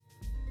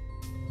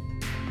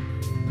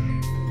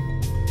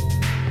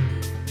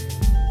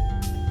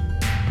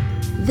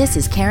This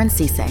is Karen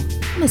Cisse,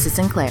 Mrs.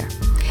 Sinclair,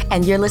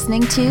 and you're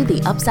listening to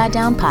the Upside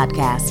Down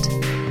Podcast.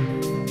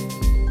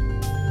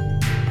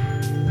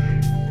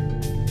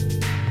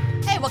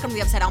 Hey, welcome to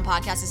the Upside Down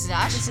Podcast. This is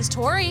Ash. This is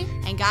Tori.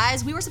 And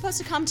guys, we were supposed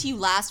to come to you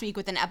last week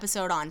with an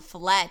episode on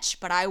Fletch,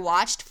 but I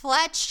watched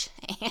Fletch,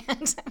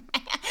 and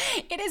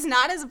it is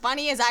not as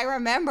funny as I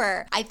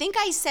remember. I think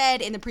I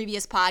said in the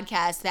previous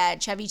podcast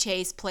that Chevy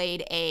Chase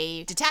played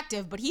a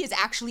detective, but he is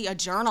actually a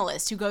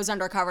journalist who goes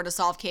undercover to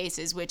solve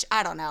cases, which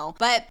I don't know.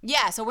 But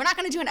yeah, so we're not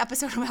going to do an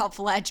episode about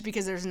Fletch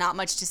because there's not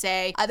much to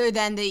say other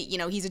than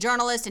he's a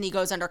journalist and he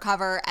goes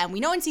undercover. And we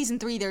know in season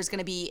 3 there's going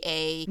to be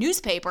a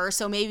newspaper,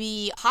 so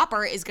maybe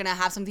Hopper is going to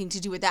have something to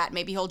do with that.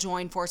 Maybe he'll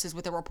join forces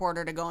with a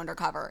reporter to go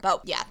undercover.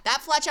 But yeah,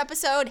 that Fletch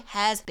episode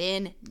has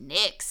been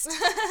nixed.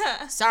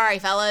 Sorry,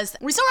 fellas.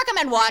 We still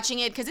recommend watching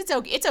it because it's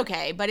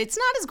okay, but it's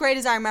not as great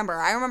as I remember.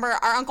 I remember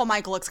our Uncle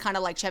Mike looks kind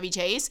of like Chevy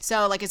Chase.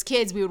 So like as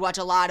kids, we would watch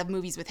a lot of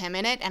movies with him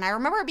in it. And I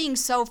remember it being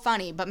so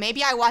funny, but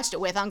maybe I watched it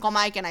with Uncle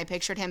Mike and I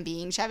pictured him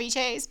being Chevy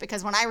Chase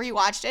because when I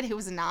rewatched it,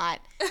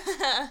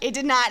 it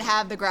did not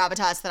have the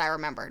gravitas that I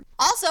remembered.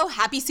 Also,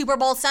 happy Super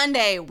Bowl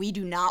Sunday. We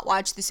do not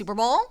watch the Super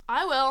Bowl.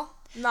 I will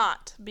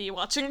not be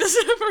watching the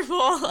Super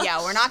Bowl.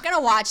 Yeah, we're not going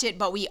to watch it,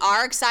 but we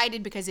are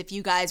excited because if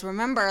you guys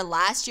remember,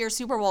 last year's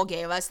Super Bowl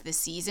gave us the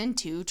season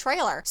 2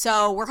 trailer.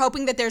 So we're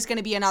hoping that there's going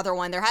to be another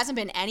one. There hasn't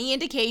been any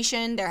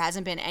indication. There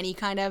hasn't been any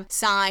kind of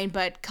sign,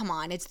 but come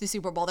on, it's the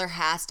Super Bowl. There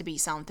has to be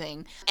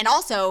something. And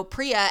also,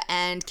 Priya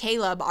and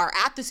Caleb are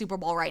at the Super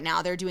Bowl right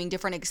now. They're doing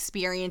different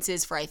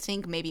experiences for, I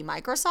think, maybe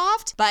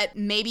Microsoft, but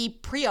maybe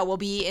Priya will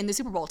be in the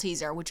Super Bowl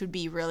teaser, which would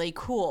be really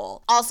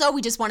cool. Also,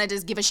 we just wanted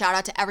to give a shout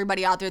out to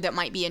everybody out there that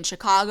might be in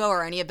Chicago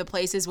or any of the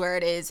places where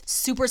it is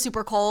super,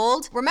 super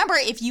cold. Remember,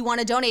 if you want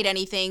to donate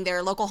anything, there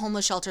are local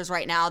homeless shelters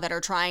right now that are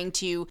trying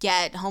to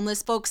get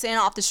homeless folks in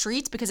off the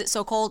streets because it's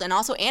so cold, and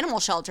also animal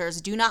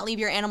shelters. Do not leave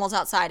your animals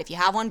outside. If you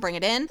have one, bring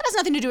it in. That has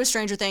nothing to do with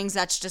Stranger Things.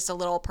 That's just a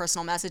little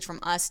personal message from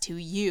us to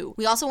you.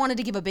 We also wanted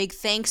to give a big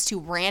thanks to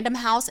Random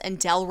House and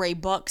Del Rey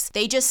Books.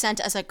 They just sent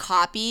us a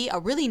copy, a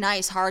really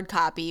nice hard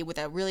copy with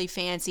a really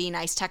fancy,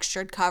 nice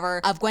textured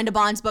cover of Gwenda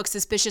Bond's book,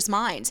 Suspicious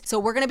Minds. So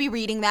we're going to be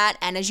reading that,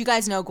 and as you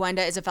guys know,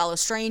 Gwenda is a fellow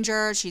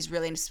stranger. She's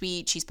really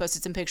sweet. She's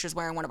posted some pictures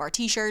wearing one of our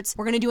t-shirts.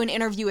 We're going to do an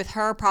interview with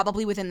her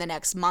probably within the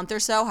next month or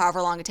so, however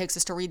long it takes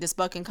us to read this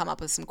book and come up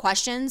with some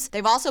questions.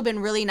 They've also been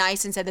really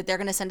nice and said that they're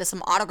going to send us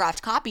some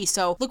autographed copies,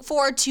 so look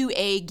forward to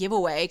a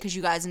giveaway because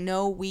you guys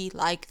know we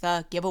like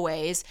the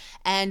giveaways,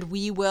 and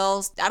we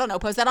will,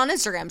 post that on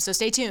Instagram, so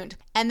stay tuned.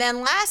 And then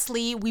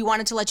lastly, we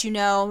wanted to let you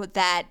know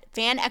that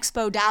Fan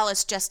Expo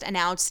Dallas just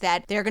announced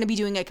that they're going to be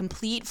doing a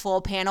complete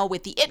full panel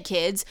with the It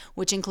Kids,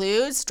 which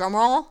includes,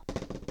 drumroll,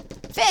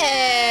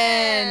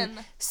 Finn!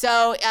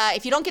 So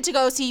if you don't get to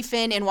go see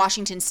Finn in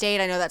Washington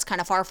State, I know that's kind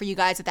of far for you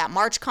guys at that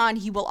MarchCon,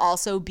 he will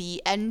also be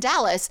in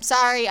Dallas.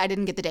 Sorry, I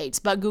didn't get the dates,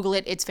 but Google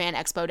it. It's Fan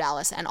Expo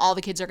Dallas, and all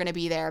the kids are going to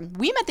be there.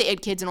 We met the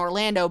It Kids in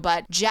Orlando,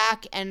 but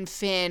Jack and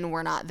Finn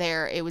were not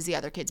there. It was the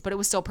other kids, but it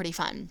was still pretty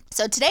fun.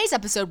 So today's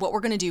episode, what we're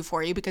going to do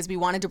for you, because we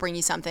wanted to bring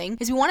you something,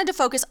 is we wanted to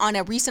focus on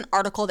a recent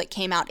article that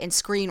came out in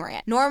Screen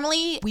Rant.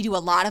 Normally, we do a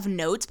lot of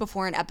notes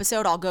before an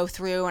episode. I'll go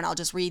through and I'll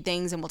just read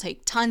things and we'll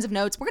take tons of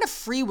notes. We're going to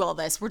free will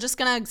this. We're just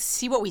going to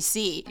see what we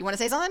see. You want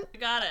to say something? You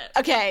got it.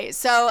 Okay,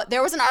 so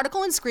there was an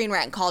article in Screen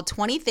Rant called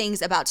 20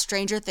 Things About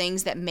Stranger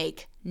Things That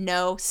Make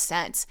No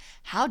Sense.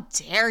 How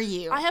dare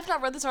you? I have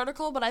not read this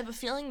article, but I have a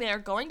feeling they are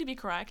going to be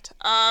correct.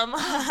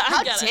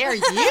 How dare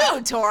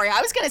you, Tori?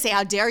 I was going to say,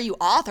 how dare you,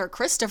 author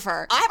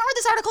Christopher? I haven't read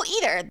this article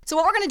either. So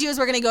what we're going to do is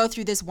we're going to go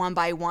through this one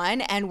by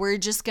one, and we're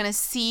just going to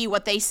see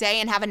what they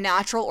say and have a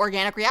natural,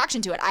 organic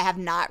reaction to it. I have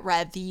not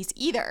read these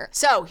either.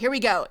 So here we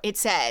go. It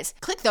says,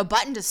 click the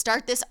button to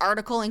start this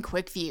article in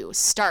quick view.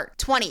 Start.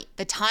 20.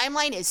 The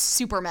timeline is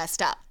super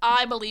messed up.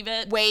 I believe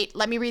it. Wait,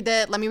 let me read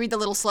the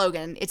little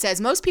slogan. It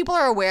says, most people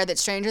are aware that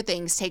Stranger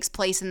Things takes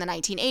place in the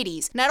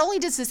 1980s. Not only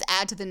does this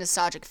add to the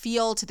nostalgic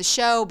feel to the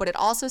show, but it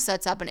also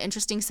sets up an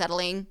interesting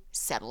setting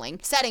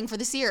for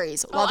the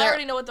series. I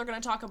already know what they're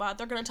going to talk about.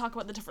 They're going to talk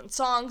about the different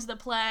songs that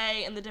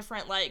play and the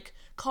different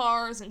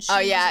cars and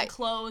shoes and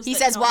clothes. He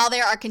says while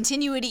there are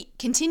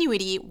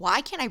continuity,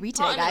 why can't I read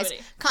today, guys?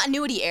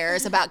 Continuity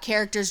errors about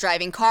characters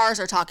driving cars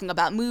or talking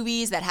about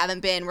movies that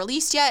haven't been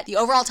released yet, the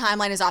overall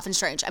timeline is often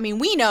strange. I mean,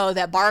 we know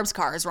that Barb's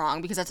car is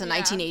wrong because that's a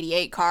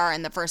 1988 car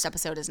and the first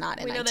episode is not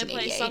in 1988. We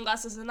know they play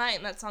Sunglasses at Night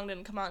and that song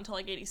didn't come out until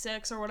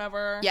 86 or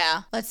whatever.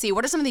 Yeah. Let's see.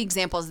 What are some of the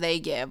examples they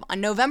give? On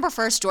November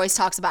 1st, Joyce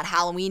talks about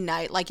Halloween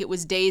night like it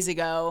was days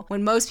ago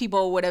when most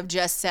people would have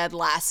just said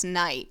last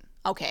night.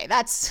 Okay,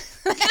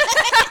 that's that's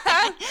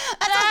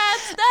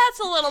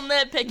a little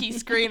nitpicky,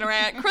 Screen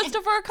Rant.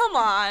 Christopher, come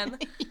on.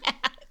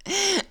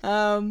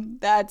 Yeah.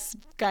 That's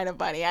kind of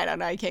funny. I don't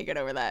know. I can't get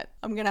over that.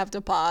 I'm going to have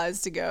to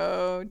pause to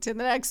go to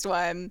the next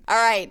one. All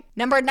right.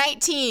 Number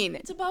 19.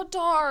 It's about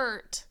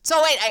Dart.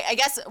 So wait, I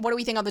guess, what do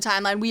we think of the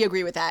timeline? We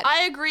agree with that.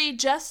 I agree.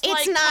 Just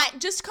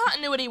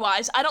continuity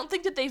wise, I don't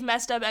think that they've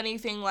messed up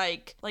anything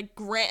like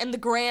in the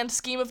grand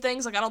scheme of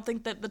things. Like, I don't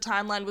think that the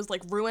timeline was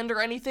like ruined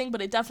or anything,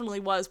 but it definitely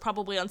was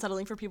probably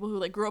unsettling for people who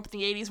like grew up in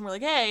the 80s and were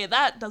like, hey,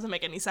 that doesn't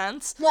make any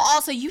sense. Well,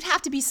 also, you'd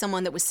have to be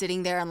someone that was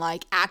sitting there and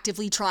like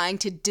actively trying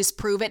to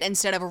disprove it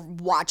instead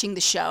of watching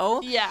the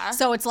show. Yeah.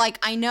 So it's like,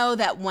 I know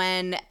that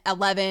when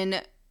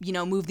 11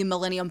 moved the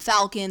Millennium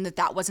Falcon,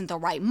 that wasn't the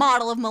right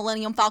model of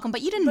Millennium Falcon, but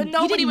you didn't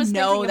know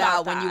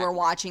that when you were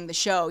watching the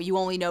show. You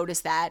only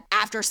noticed that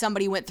after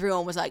somebody went through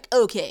and was like,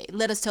 okay,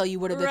 let us tell you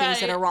what are the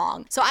things that are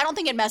wrong. So I don't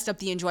think it messed up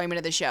the enjoyment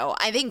of the show.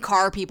 I think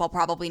car people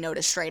probably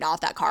noticed straight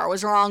off that car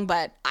was wrong,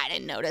 but I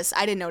didn't notice.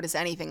 I didn't notice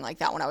anything like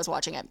that when I was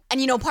watching it.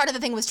 And part of the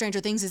thing with Stranger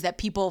Things is that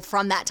people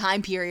from that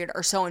time period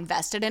are so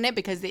invested in it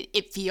because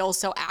it feels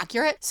so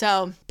accurate.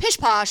 So Pish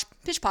Posh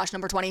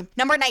number 20.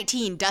 Number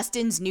 19,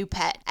 Dustin's new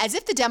pet. As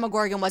if the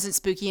Demogorgon wasn't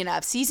spooky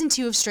enough, season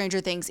 2 of Stranger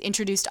Things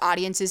introduced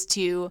audiences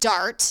to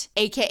Dart,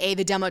 aka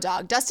the Demo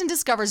Dog. Dustin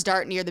discovers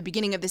Dart near the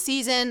beginning of the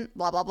season,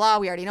 blah, blah, blah.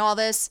 We already know all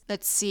this.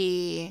 Let's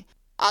see.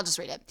 I'll just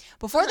read it.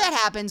 Before that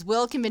happens,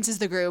 Will convinces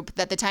the group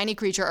that the tiny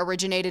creature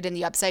originated in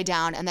the Upside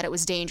Down and that it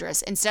was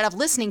dangerous. Instead of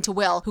listening to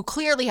Will, who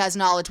clearly has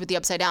knowledge with the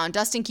Upside Down,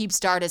 Dustin keeps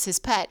Dart as his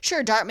pet.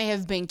 Sure, Dart may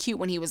have been cute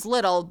when he was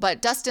little,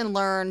 but Dustin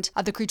learned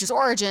of the creature's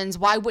origins.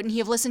 Why wouldn't he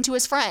have listened to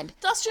his friend?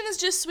 Dustin is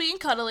just sweet and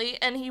cuddly,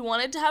 and he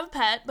wanted to have a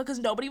pet because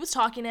nobody was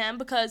talking to him,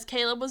 because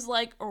Caleb was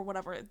like, or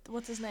whatever,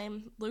 what's his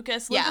name?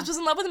 Lucas? Yeah. Lucas was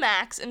in love with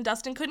Max, and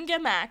Dustin couldn't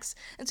get Max.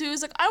 And so he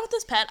was like, I want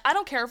this pet. I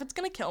don't care if it's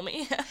gonna kill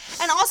me.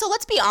 And also,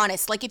 let's be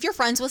honest, like, if you're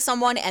friends with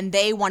someone and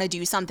they want to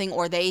do something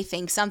or they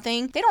think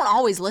something, they don't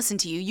always listen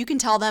to you. You can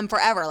tell them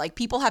forever. Like,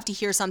 people have to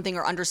hear something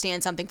or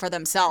understand something for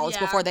themselves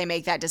before they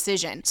make that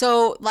decision.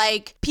 So,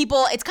 like,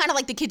 people, it's kind of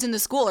like the kids in the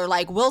school are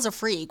like, Will's a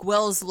freak,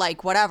 Will's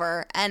like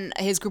whatever, and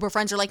his group of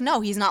friends are like, no,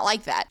 he's not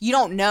like that. You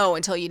don't know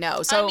until you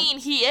know. So I mean,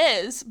 he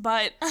is,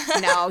 but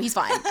no, he's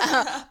fine.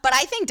 But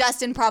I think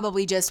Dustin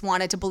probably just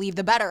wanted to believe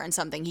the better in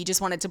something. He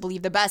just wanted to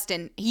believe the best,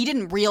 and he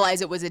didn't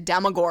realize it was a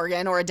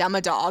Demogorgon or a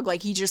Demodog.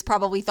 Like, he just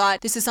probably thought,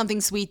 this is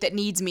something sweet that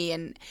needs me,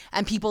 and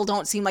people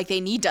don't seem like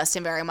they need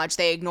Dustin very much.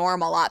 They ignore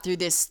him a lot through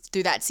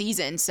that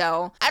season.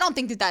 So I don't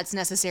think that that's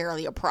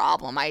necessarily a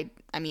problem.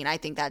 I mean, I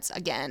think that's,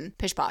 again,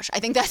 pish posh. I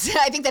think that's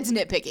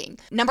nitpicking.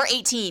 Number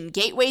 18,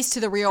 gateways to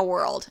the real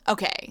world.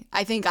 Okay,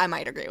 I think I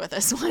might agree with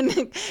this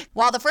one.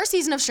 While the first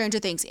season of Stranger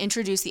Things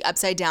introduced the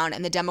Upside Down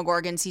and the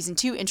Demogorgon, season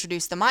 2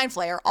 introduced the Mind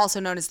Flayer, also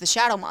known as the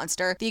Shadow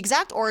Monster, the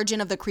exact origin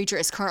of the creature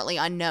is currently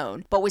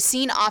unknown, but was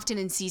seen often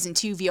in season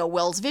 2 via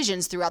Will's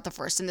visions throughout the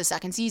first and the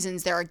second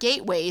seasons. There are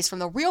gateways from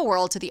the real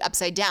world to the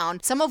Upside Down,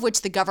 some of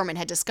which the government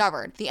had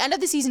discovered. The end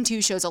of the season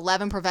 2 shows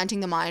 11 preventing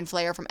the Mind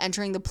Flayer from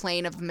entering the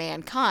plane of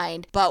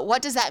mankind, but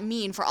what does that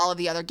mean for all of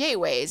the other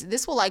gateways?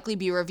 This will likely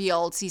be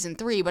revealed season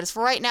 3, but as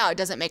for right now, it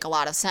doesn't make a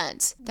lot of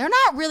sense. They're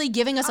not really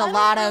giving us a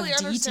lot of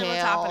details. What's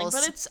happening, but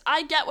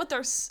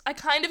I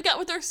kind of get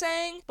what they're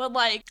saying, but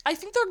like, I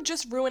think they're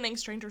just ruining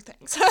Stranger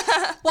Things.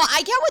 Well,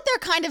 I get what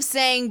they're kind of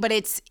saying, but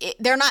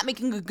they're not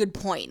making a good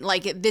point.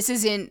 Like, this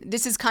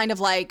is kind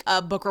of like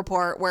a book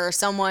report where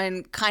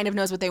someone kind of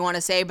knows what they want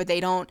to say, but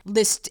they don't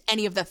list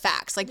any of the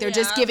facts. Like, they're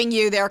just giving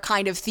you their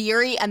kind of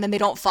theory, and then they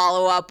don't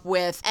follow up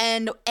with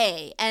and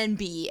A and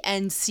B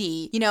and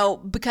C.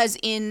 Because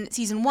in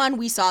season 1,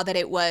 we saw that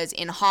it was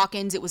in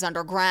Hawkins, it was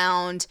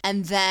underground.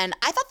 And then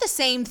I thought the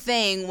same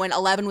thing when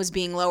 11 was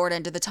being lowered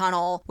into the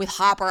tunnel with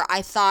Hopper.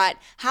 I thought,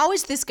 how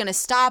is this going to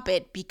stop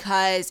it?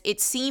 Because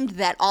it seemed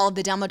that all of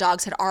the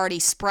Demodogs had already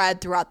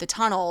spread throughout the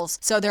tunnels.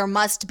 So there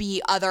must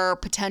be other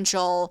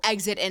potential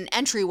exit and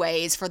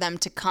entryways for them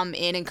to come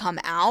in and come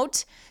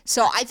out.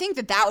 So I think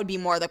that would be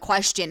more the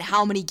question.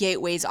 How many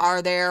gateways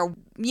are there?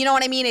 You know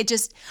what I mean?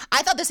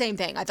 I thought the same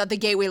thing. I thought the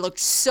gateway looked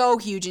so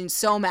huge and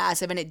so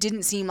massive, and it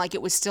didn't seem like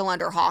it was still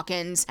under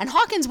Hawkins. And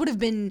Hawkins would have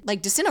been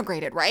like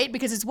disintegrated, right?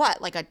 Because it's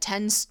like a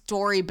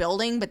 10-story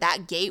building, but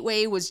that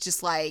gateway was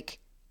just like,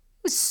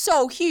 it was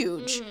so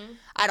huge. Mm-hmm.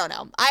 I don't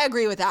know. I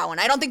agree with that one.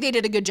 I don't think they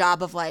did a good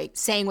job of like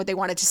saying what they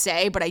wanted to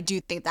say, but I do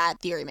think that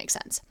theory makes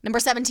sense. Number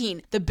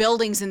 17, the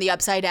buildings in the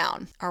Upside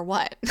Down are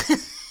what?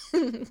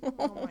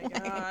 Oh my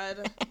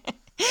God.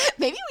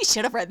 Maybe we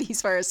should have read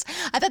these first.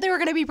 I thought they were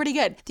going to be pretty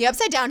good. The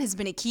Upside Down has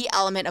been a key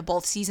element of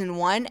both season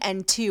 1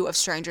 and 2 of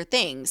Stranger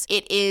Things.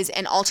 It is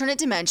an alternate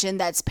dimension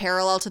that's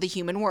parallel to the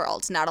human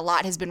world. Not a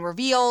lot has been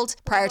revealed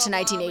prior to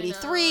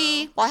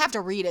 1983. Well, I have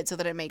to read it so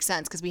that it makes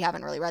sense because we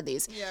haven't really read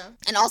these. Yeah.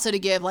 And also to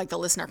give like the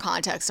listener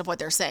context of what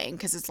they're saying,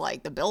 because it's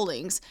like the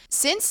buildings.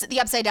 Since the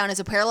Upside Down is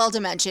a parallel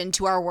dimension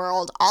to our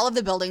world, all of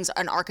the buildings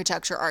and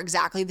architecture are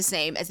exactly the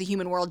same as the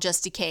human world,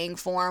 just decaying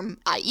form,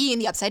 i.e. in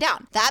the Upside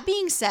Down. That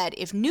being said,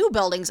 if new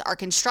buildings buildings are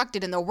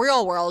constructed in the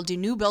real world, do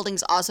new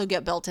buildings also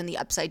get built in the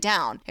Upside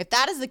Down? If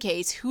that is the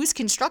case, who's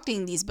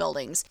constructing these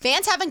buildings?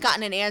 Fans haven't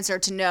gotten an answer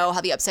to know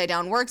how the Upside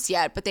Down works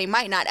yet, but they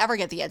might not ever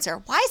get the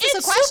answer. Why is this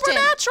a question?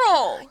 It's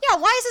supernatural. Yeah,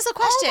 why is this a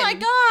question? Oh my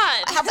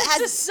god.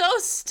 This is so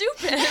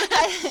stupid.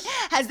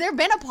 Has there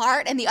been a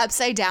part in the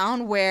Upside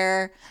Down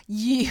where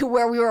we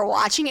were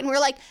watching it and we were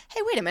like,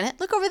 hey, wait a minute,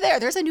 look over there,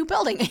 there's a new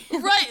building.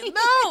 Right,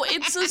 no,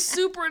 it's a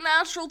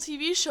supernatural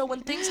TV show. When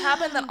things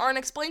happen that aren't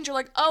explained, you're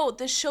like, oh,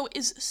 this show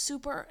is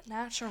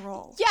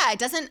supernatural. Yeah,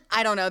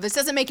 I don't know, this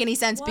doesn't make any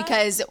sense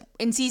because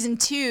in season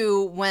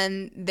 2,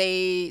 when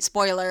they,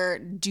 spoiler,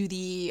 do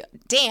the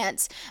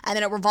dance, and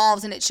then it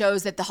revolves and it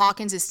shows that the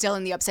Hawkins is still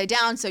in the Upside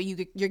Down, so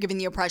you're giving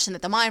the impression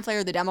that the Mind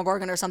Flayer, the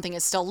Demogorgon or something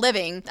is still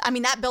living. I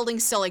mean, that building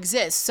still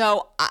exists,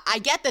 so I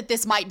get that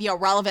this might be a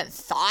relevant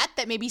thought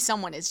that maybe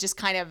someone is just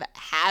kind of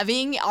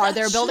having. Are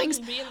there buildings?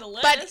 Be in the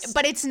list.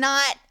 But it's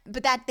not.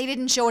 But that they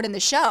didn't show it in the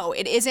show.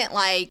 It isn't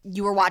like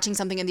you were watching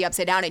something in the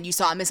Upside Down and you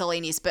saw a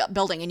miscellaneous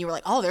building and you were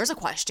like, oh, there's a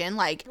question.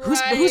 Like,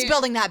 who's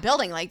building that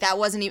building? Like,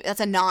 that's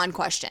a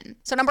non-question.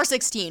 So number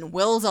 16,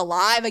 Will's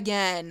alive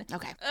again.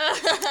 Okay.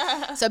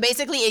 So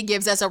basically it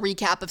gives us a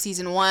recap of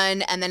season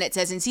 1, and then it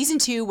says in season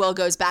 2, Will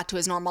goes back to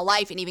his normal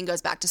life and even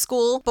goes back to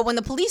school. But when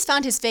the police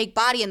found his fake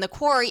body in the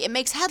quarry, it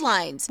makes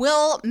headlines.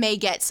 Will may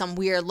get some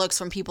weird looks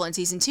from people in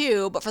season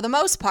 2, but for the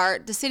most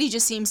part, the city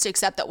just seems to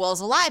accept that Will's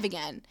alive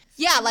again.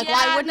 Yeah, like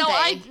why wouldn't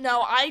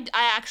they?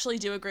 I actually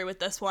do agree with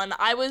this one. When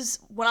I was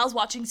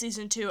watching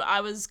season 2,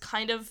 I was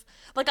kind of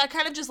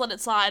just let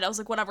it slide. I was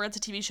like, whatever, it's a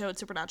TV show, it's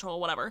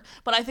supernatural, whatever.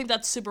 But I think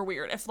that's super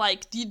weird. If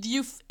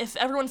if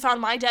everyone found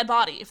my dead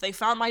body, if they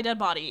found my dead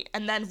body,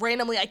 and then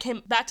randomly I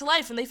came back to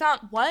life and they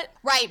found what?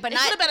 Right, but it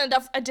could have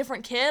been a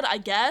different kid, I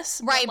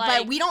guess. Right,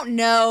 but we don't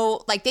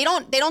know. Like they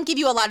don't give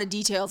you a lot of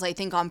details, I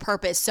think, on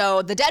purpose.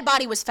 So the dead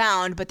body was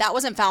found, but that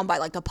wasn't found by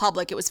like the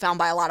public. It was found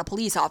by a lot of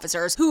police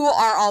officers who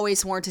are always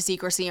sworn to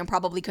secrecy and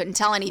probably couldn't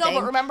tell anything. No,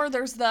 but remember,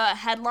 there's the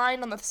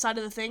headline on the side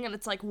of the thing, and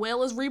it's like,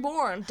 Will is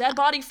reborn, dead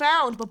body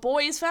found, but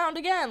boy is found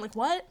again. Like,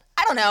 what?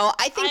 I don't know.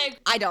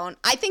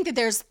 I think that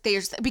there's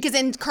because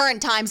in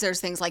current times there's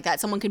things like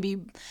that.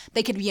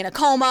 They could be in a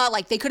coma.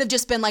 Like they could have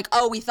just been like,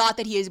 oh, we thought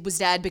that he was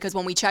dead because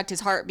when we checked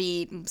his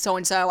heartbeat, so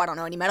and so. I don't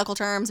know any medical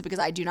terms because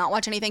I do not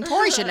watch anything.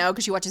 Tori should know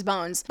because she watches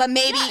Bones. But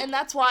maybe, yeah, and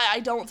that's why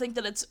I don't think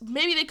that it's.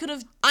 Maybe they could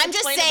have. I'm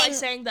just saying by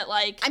saying that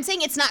like. I'm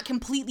saying it's not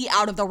completely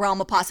out of the realm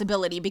of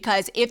possibility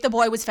because if the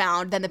boy was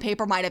found, then the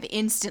paper might have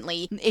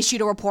instantly issued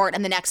a report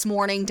and the next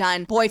morning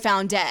done boy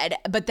found dead.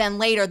 But then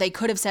later they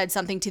could have said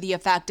something to the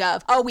effect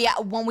of, oh,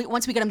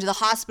 once we got him to the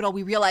hospital,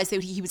 we realized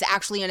that he was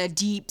actually in a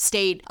deep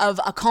state of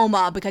a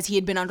coma because he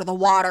had been under the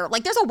water.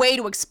 Like, there's a way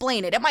to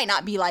explain it. It might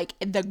not be, like,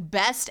 the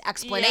best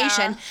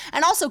explanation. Yeah.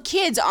 And also,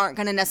 kids aren't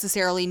going to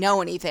necessarily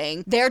know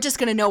anything. They're just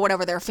going to know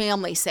whatever their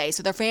families say.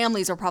 So their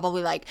families are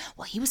probably like,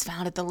 well, he was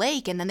found at the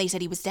lake, and then they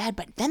said he was dead,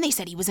 but then they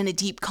said he was in a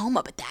deep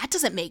coma, but that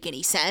doesn't make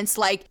any sense.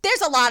 Like,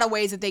 there's a lot of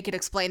ways that they could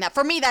explain that.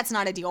 For me, that's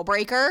not a deal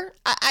breaker.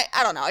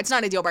 I don't know. It's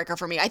not a deal breaker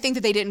for me. I think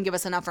that they didn't give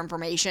us enough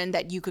information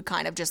that you could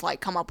kind of just,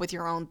 like, come up with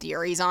your own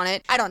theories on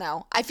it. I don't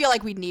know. I feel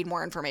like we'd need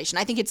more information.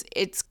 I think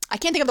it's I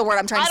can't think of the word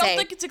I'm trying to say. I don't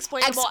think it's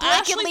explainable.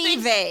 Explicitly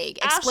vague.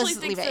 Ashley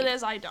thinks it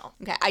is. I don't.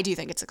 Okay, I do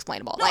think it's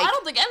explainable. No, I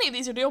don't think any of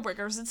these are deal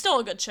breakers. It's still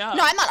a good show.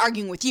 No, I'm not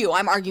arguing with you.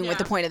 I'm arguing with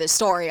the point of this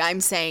story.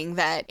 I'm saying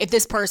that if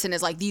this person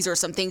is like, these are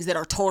some things that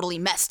are totally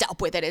messed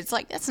up with it, it's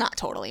like, that's not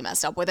totally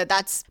messed up with it.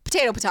 That's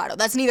potato.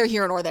 That's neither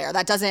here nor there.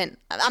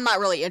 I'm not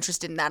really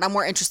interested in that. I'm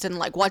more interested in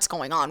like what's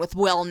going on with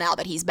Will now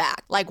that he's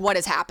back. Like what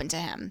has happened to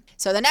him.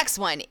 So the next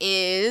one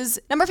is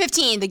number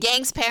 15. The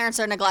gang's parents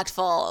are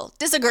neglectful.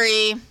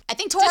 Disagree. I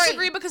think Tori...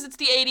 Disagree because it's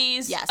the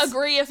 80s. Yes.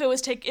 Agree if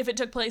it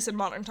took place in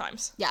modern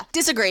times. Yeah.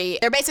 Disagree.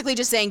 They're basically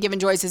just saying given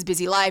Joyce's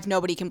busy life,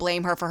 nobody can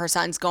blame her for her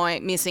sons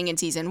going missing in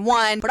season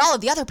 1. But all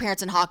of the other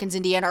parents in Hawkins,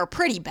 Indiana are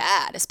pretty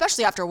bad,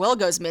 especially after Will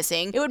goes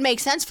missing. It would make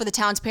sense for the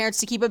town's parents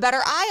to keep a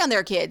better eye on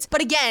their kids.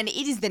 But again,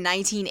 it is the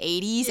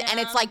 1980s, and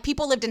it's like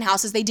people lived in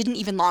houses, they didn't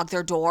even lock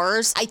their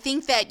doors. I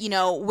think that,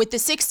 with the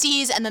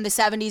 60s and then the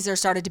 70s, there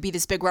started to be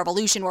this big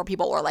revolution where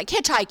people were like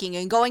hitchhiking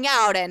and going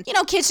out, and,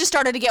 kids just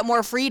started to get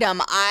more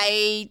freedom.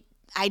 I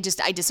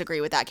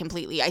disagree with that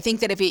completely. I think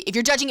that if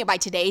you're judging it by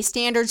today's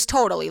standards,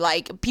 totally,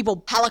 like,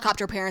 people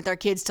helicopter parent their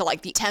kids to,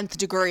 like, the 10th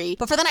degree.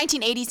 But for the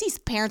 1980s, these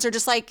parents are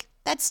just like,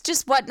 that's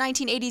just what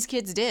 1980s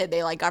kids did.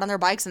 They, like, got on their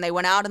bikes and they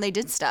went out and they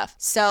did stuff.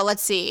 So,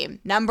 let's see.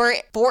 Number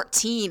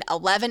 14,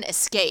 11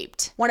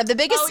 escaped. One of the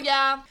biggest... Oh,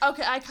 yeah.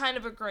 Okay, I kind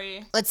of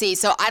agree. Let's see.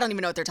 So, I don't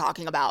even know what they're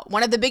talking about.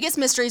 One of the biggest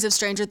mysteries of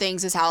Stranger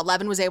Things is how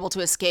 11 was able to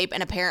escape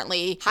an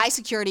apparently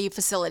high-security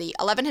facility.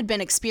 11 had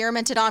been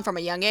experimented on from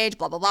a young age,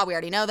 blah, blah, blah. We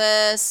already know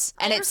this.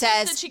 And it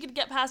says... that she could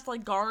get past,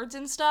 like, guards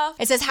and stuff.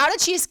 It says, how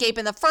did she escape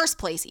in the first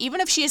place? Even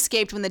if she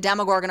escaped when the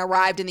Demogorgon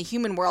arrived in the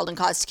human world and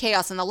caused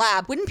chaos in the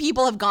lab, wouldn't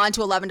people have gone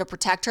to 11 to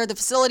protect her. The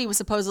facility was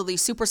supposedly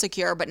super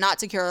secure, but not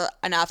secure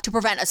enough to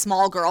prevent a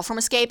small girl from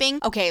escaping.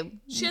 Okay.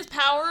 She has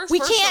powers, We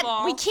first of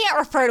all. can't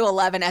refer to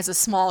 11 as a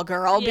small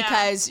girl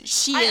because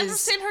I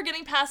understand her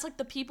getting past like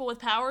the people with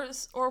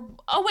powers, or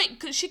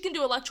because she can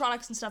do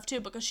electronics and stuff too,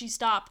 because she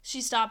stopped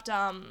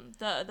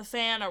the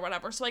fan or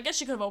whatever. So I guess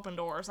she could have opened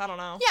doors. I don't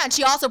know. Yeah, and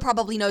she also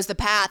probably knows the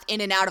path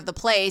in and out of the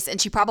place, and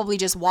she probably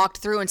just walked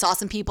through and saw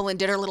some people and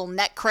did her little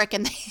neck crick,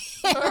 and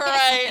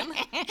Right.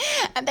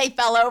 and they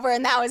fell over,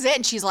 and that was it.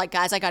 And she's like,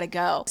 guys, I gotta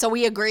go. So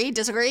we agree?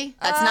 Disagree?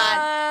 That's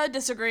not.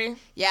 Disagree.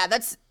 Yeah,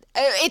 that's.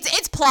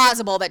 It's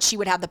plausible that she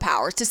would have the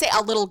powers. To say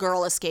a little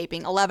girl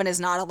escaping, 11 is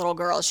not a little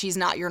girl. She's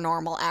not your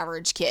normal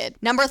average kid.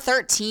 Number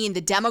 13,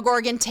 the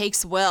Demogorgon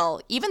takes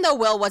Will. Even though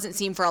Will wasn't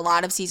seen for a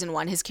lot of season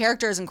 1, his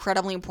character is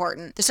incredibly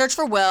important. The search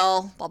for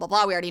Will, blah, blah,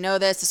 blah, we already know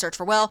this, the search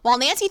for Will. While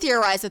Nancy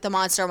theorized that the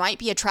monster might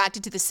be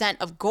attracted to the scent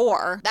of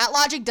gore, that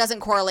logic doesn't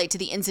correlate to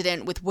the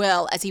incident with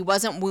Will, as he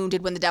wasn't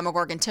wounded when the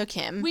Demogorgon took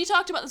him. We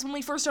talked about this when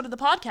we first started the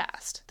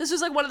podcast. This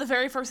was like one of the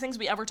very first things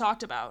we ever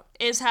talked about,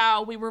 is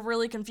how we were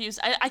really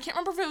confused. I can't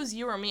remember if it was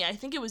you or me. I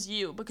think it was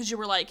you, because you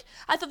were like,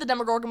 I thought the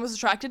Demogorgon was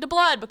attracted to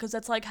blood because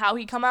that's like how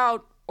he came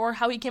out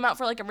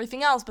for like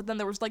everything else, but then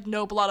there was like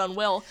no blood on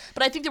Will.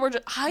 But I think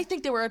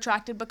they were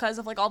attracted because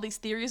of like all these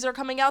theories that are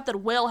coming out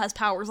that Will has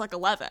powers like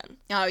 11.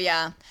 Oh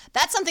yeah,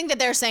 that's something that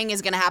they're saying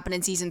is going to happen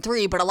in season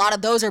 3, but a lot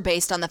of those are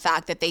based on the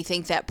fact that they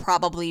think that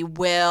probably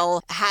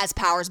Will has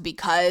powers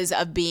because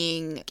of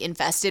being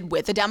infested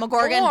with the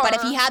Demogorgon. But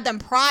if he had them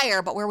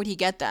prior, but where would he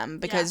get them?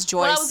 Because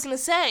Joyce. What I was gonna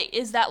say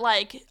is that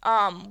like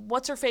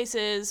what's her face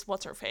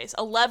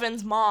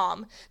 11's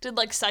mom did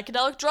like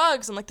psychedelic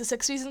drugs in like the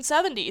 60s and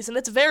 70s, and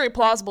it's very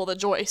plausible that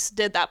Joyce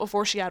did that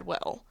before she had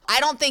Will. I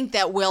don't think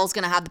that Will's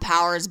going to have the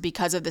powers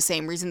because of the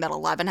same reason that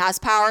 11 has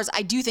powers.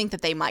 I do think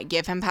that they might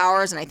give him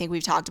powers, and I think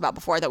we've talked about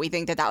before that we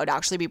think that that would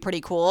actually be pretty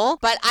cool.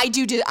 But I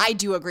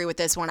do agree with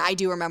this one. I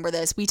do remember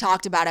this. We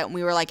talked about it and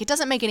we were like, it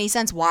doesn't make any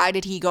sense. Why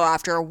did he go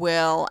after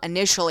Will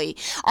initially?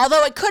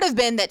 Although it could have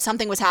been that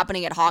something was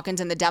happening at Hawkins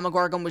and the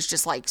Demogorgon was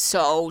just like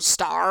so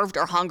starved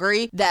or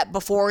hungry that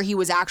before he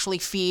was actually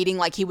feeding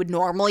like he would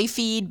normally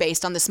feed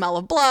based on the smell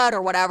of blood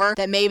or whatever,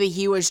 that maybe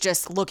he was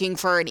just looking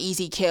for an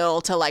easy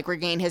kill to like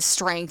regain his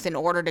strength in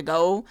order to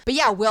go. But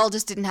yeah, Will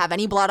just didn't have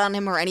any blood on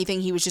him or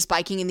anything. He was just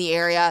biking in the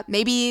area.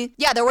 Maybe,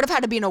 yeah, there would have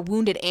had to be a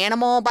wounded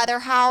animal by their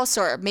house,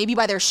 or maybe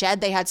by their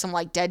shed they had some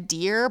like dead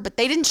deer, but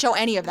they didn't show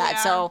any of that.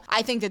 Yeah. So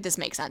I think that this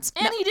makes sense.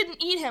 And he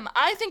didn't eat him.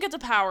 I think it's a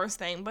powers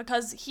thing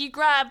because he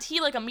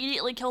like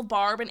immediately killed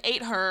Barb and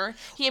ate her.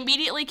 He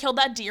immediately killed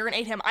that deer and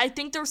ate him. I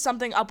think there's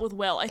something up with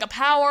Will, like a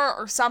power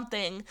or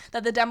something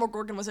that the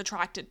Demogorgon was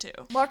attracted to.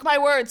 Mark my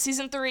words,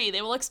 season 3,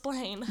 they will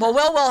explain. Well,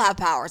 Will have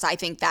powers. I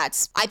think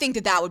that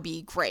would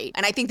be great.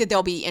 And I think that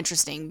they'll be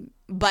interesting.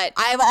 But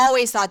I've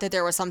always thought that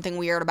there was something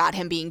weird about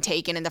him being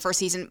taken in the first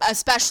season,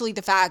 especially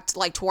the fact,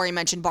 like Tori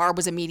mentioned, Barb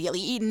was immediately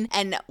eaten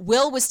and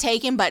Will was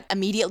taken but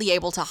immediately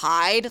able to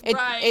hide.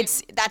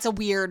 That's a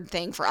weird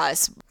thing for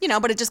us,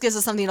 but it just gives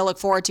us something to look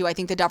forward to. I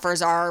think the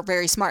Duffers are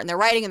very smart in their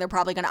writing and they're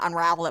probably going to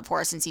unravel it for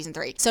us in season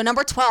 3. So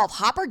number 12,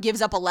 Hopper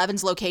gives up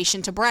 11's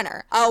location to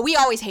Brenner. Oh, we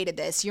always hated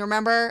this. You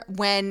remember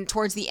when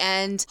towards the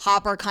end,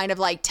 Hopper kind of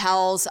like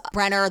tells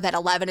Brenner that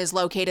 11 is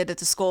located at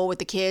the school with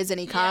the kids and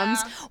he comes?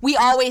 Yeah. We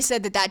always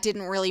said that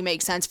didn't really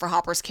make sense for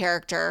Hopper's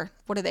character.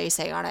 What do they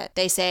say on it?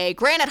 They say,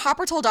 granted,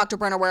 Hopper told Dr.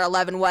 Brenner where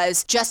 11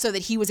 was just so that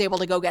he was able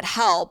to go get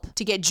help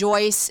to get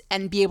Joyce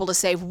and be able to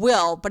save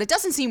Will, but it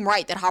doesn't seem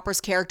right that Hopper's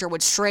character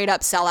would straight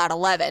up sell out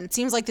 11. It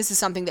seems like this is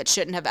something that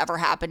shouldn't have ever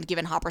happened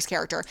given Hopper's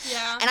character.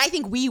 Yeah. And I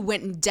think we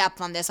went in depth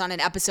on this on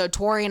an episode.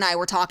 Tori and I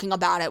were talking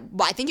about it.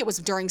 I think it was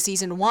during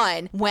season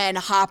 1 when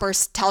Hopper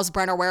tells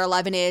Brenner where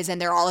 11 is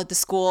and they're all at the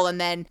school and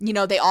then,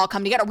 they all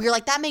come together. We were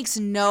like, that makes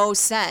no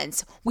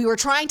sense. We were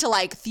trying to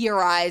like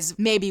theorize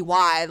maybe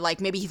why. Like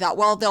maybe he thought,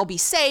 well, they'll be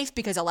safe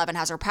because 11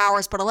 has her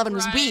powers, but 11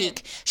 was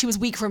weak. She was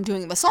weak from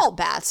doing the salt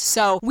baths.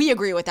 So we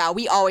agree with that.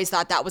 We always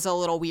thought that was a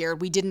little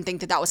weird. We didn't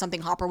think that was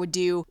something Hopper would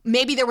do.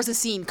 Maybe there was a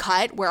scene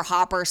cut where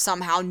Hopper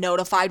somehow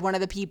notified one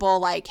of the people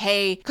like,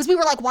 hey, because we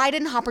were like, why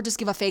didn't Hopper just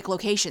give a fake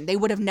location? They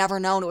would have never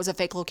known it was a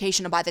fake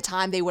location. And by the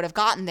time they would have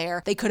gotten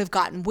there, they could have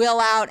gotten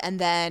Will out. And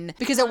then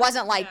because it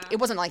wasn't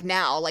like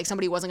now, like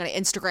somebody wasn't going to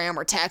Instagram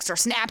or text or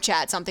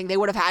Snapchat something. They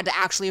would have had to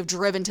actually have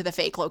driven to the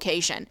fake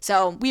location.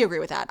 So we agree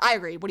with that. I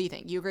agree. What do you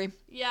think? You agree?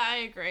 Yeah, I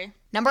agree.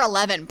 Number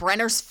 11,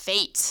 Brenner's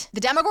fate.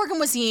 The Demogorgon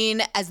was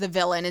seen as the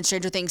villain in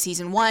Stranger Things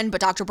Season 1, but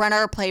Dr.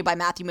 Brenner, played by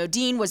Matthew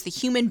Modine, was the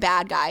human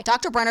bad guy.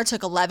 Dr. Brenner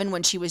took 11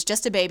 when she was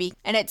just a baby,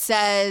 and it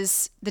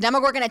says, the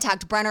Demogorgon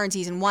attacked Brenner in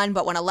Season 1,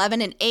 but when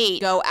 11 and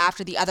 8 go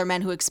after the other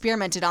men who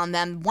experimented on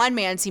them, one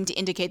man seemed to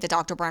indicate that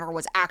Dr. Brenner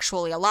was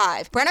actually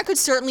alive. Brenner could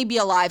certainly be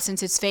alive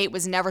since his fate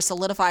was never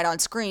solidified on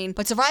screen,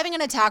 but surviving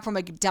an attack from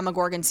a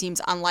Demogorgon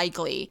seems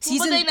unlikely.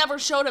 But they never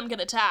showed him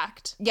get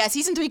attacked. Yeah,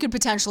 Season 3 could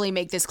potentially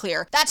make this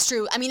clear. That's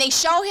true. I mean, they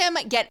show him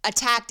get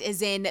attacked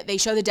as in they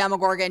show the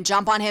Demogorgon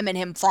jump on him and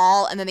him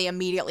fall, and then they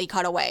immediately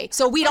cut away.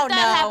 So we don't know.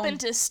 That happened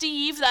to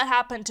Steve, that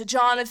happened to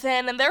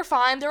Jonathan, and they're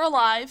fine, they're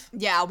alive.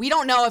 Yeah, we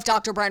don't know if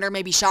Dr. Brenner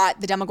maybe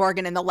shot the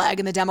Demogorgon in the leg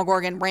and the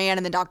Demogorgon ran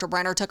and then Dr.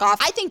 Brenner took off.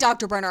 I think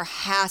Dr. Brenner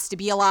has to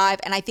be alive,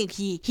 and I think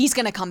he's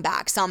gonna come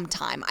back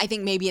sometime. I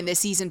think maybe in the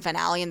season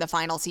finale, in the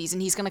final season,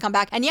 he's gonna come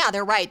back. And yeah,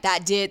 they're right.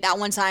 That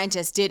one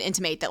scientist did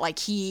intimate that like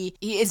he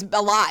is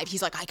alive.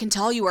 He's like, I can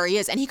tell you where he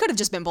is, and he could have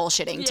just been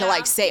bullshitting to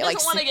like say he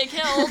doesn't want to get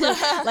killed.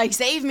 like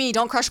save me,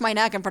 don't crush my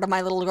neck in front of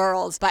my little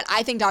girls. But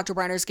I think Dr.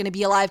 Brenner's gonna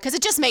be alive because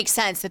it just makes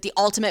sense that the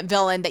ultimate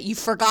villain that you've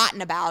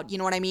forgotten about, you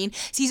know what I mean?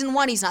 Season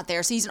 1 he's not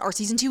there.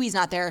 Season 2 he's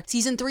not there.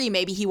 Season 3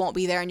 maybe he won't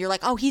be there, and you're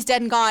like, oh, he's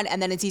dead and gone.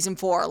 And then in season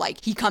 4,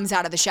 like he comes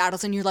out of the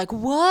shadows, and you're like,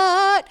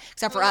 what?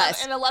 Except for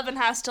us. And 11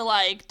 has to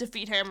like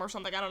defeat him or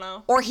something. I don't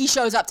know. Or he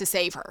shows up to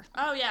save her.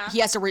 Oh yeah. He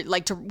has to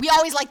we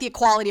always like the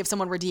equality of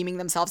someone redeeming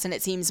themselves, and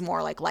it seems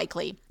more like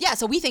likely. Yeah,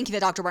 so we think that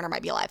Dr. Brenner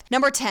might be alive.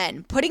 Number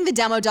 10, putting the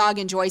demo dog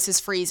in Joyce's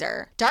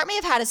freezer. Dart may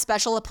have had a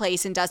special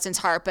place in Dustin's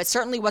heart, but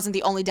certainly wasn't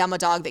the only demo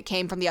dog that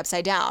came from the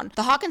Upside Down.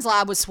 The Hawkins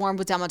lab was swarmed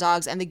with demo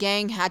dogs, and the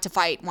gang had to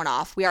fight one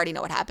off. We already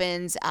know what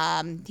happens.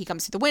 He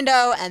comes through the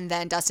window, and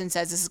then Dustin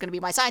says, this is going to be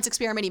my science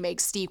experiment. He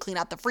makes Steve clean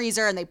out the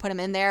freezer, and they put him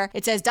in there.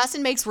 It says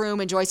Dustin makes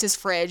room in Joyce's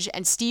fridge,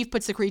 and Steve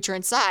puts the creature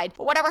inside.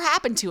 But whatever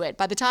happened to it?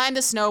 By the time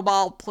the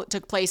snowball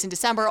took place in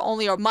December,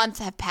 only a month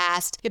have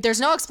passed. Yet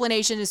there's no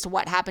explanation as to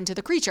what happened to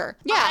the creature.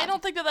 Yeah. I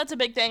don't think that that's a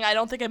big thing. I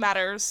don't think it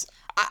matters.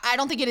 I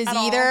don't think it is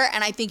either,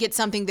 and I think it's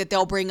something that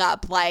they'll bring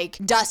up, like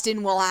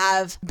Dustin will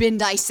have been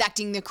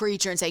dissecting the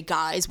creature and say,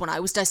 guys, when I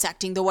was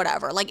dissecting the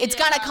whatever. Like, it's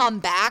gonna come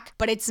back,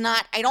 but it's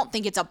not, I don't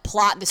think it's a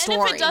plot in the story.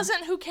 And if it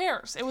doesn't, who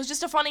cares? It was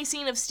just a funny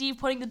scene of Steve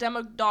putting the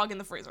demo dog in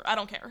the freezer. I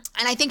don't care.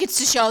 And I think it's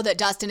to show that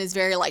Dustin is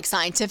very, like,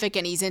 scientific,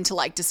 and he's into,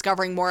 like,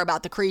 discovering more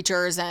about the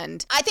creatures,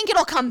 and I think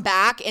it'll come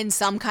back in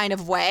some kind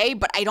of way,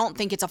 but I don't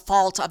think it's a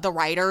fault of the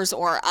writers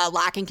or a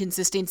lack in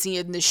consistency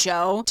in the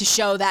show to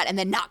show that and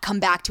then not come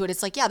back to it.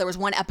 It's like, yeah, there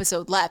was one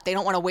episode left. They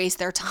don't want to waste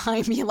their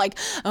time. You're like,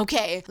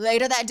 okay,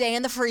 later that day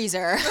in the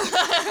freezer.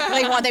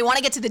 They want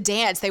to get to the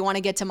dance. They want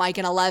to get to Mike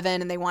and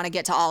 11, and they want to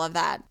get to all of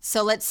that.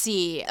 So let's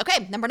see.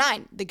 Okay, number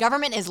 9. The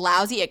government is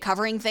lousy at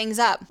covering things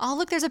up. Oh,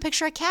 look, there's a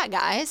picture of Cat,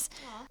 guys.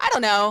 I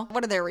don't know.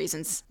 What are their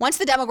reasons? Once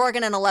the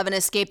Demogorgon and 11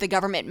 escape, the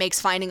government makes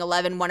finding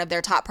 11 one of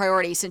their top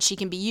priorities since she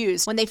can be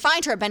used. When they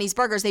find her at Benny's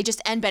Burgers, they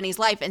just end Benny's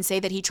life and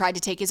say that he tried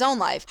to take his own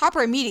life.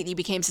 Hopper immediately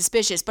became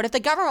suspicious, but if the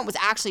government was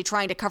actually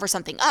trying to cover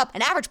something up,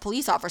 an average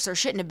police officer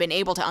shouldn't have been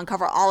able to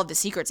uncover all of the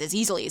secrets as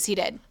easily as he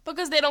did.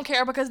 Because they don't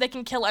care, because they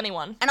can kill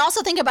anyone. And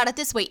also think about it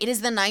this way. It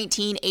is the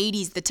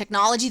 1980s. The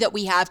technology that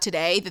we have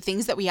today, the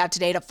things that we have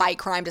today to fight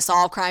crime, to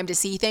solve crime, to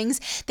see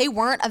things, they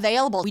weren't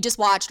available. I just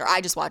watched, I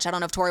don't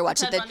know if Tori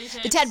watched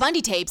the Ted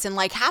Bundy tapes, and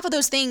like half of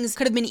those things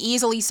could have been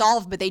easily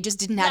solved, but they just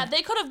didn't have.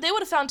 Yeah, they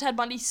would have found Ted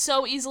Bundy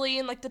so easily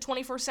in like the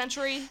 21st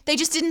century. They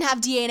just didn't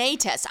have DNA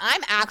tests.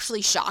 I'm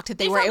actually shocked that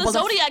they were able to. They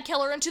found the Zodiac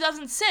Killer in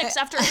 2006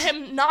 after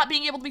him not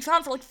being able to be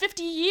found for like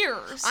 50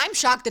 years. I'm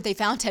shocked that they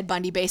found Ted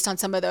Bundy based on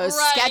some of those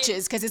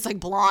sketches, because it's like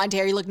blonde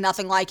hair, he looked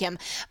nothing like him.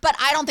 But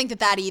I don't think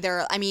that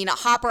either. I mean,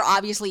 Hopper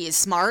obviously is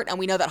smart, and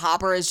we know that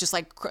Hopper is just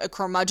like a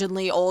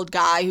curmudgeonly old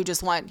guy who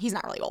just he's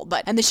not really old,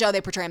 but in the show they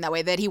portray him that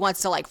way, that he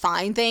wants to like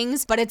find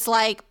things, but it's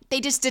like they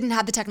just didn't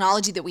have the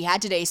technology that we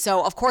had today.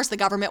 So of course the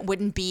government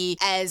wouldn't be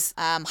as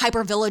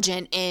hyper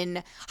vigilant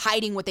in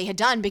hiding what they had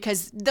done,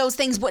 because those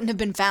things wouldn't have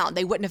been found.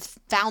 They wouldn't have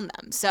found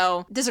them.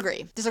 So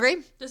disagree.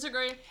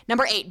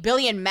 Number 8,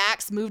 Billy and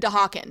Max moved to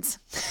Hawkins.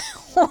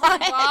 What? Oh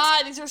my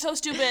God, these are so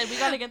stupid. We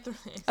gotta get through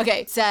these.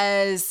 Okay, it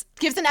says,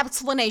 gives an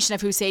explanation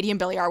of who Sadie and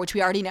Billy are, which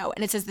we already know.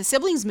 And it says the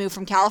siblings moved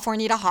from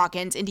California to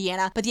Hawkins,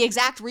 Indiana, but the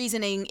exact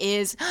reasoning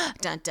is,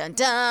 dun dun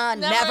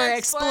dun, never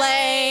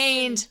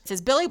explained. It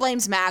says Billy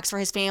blames Max for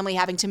his family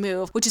having to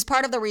move, which is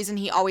part of the reason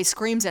he always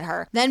screams at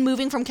her. Then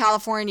moving from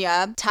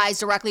California ties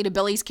directly to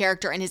Billy's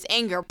character and his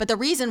anger, but the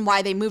reason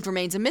why they moved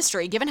remains a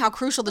mystery, given how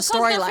crucial the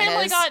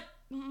storyline is. Got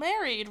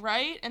married,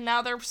 right? And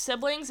now they're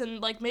siblings,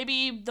 and like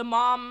maybe the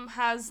mom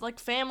has like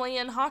family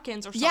in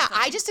Hawkins or something. Yeah,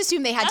 I just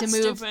assumed they had to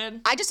move.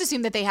 Stupid. I just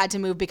assumed that they had to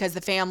move because the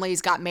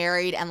families got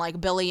married, and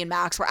like Billy and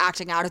Max were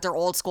acting out at their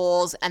old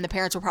schools, and the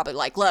parents were probably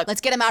like, look,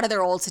 let's get them out of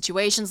their old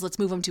situations, let's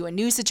move them to a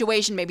new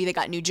situation, maybe they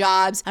got new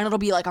jobs, and it'll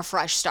be like a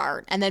fresh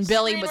start. And then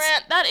Billy Screen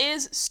Rant, that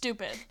is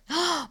stupid.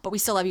 But we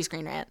still love you,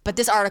 Screen Rant. But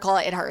this article,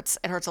 it hurts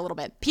a little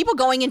bit. People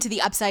going into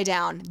the Upside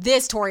Down,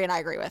 this Tori and I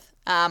agree with.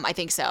 I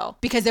think so.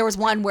 Because there was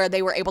one where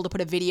they were able to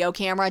put a video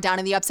camera down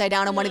in the Upside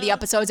Down in one of the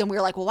episodes, and we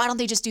were like, well, why don't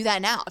they just do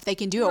that now? If they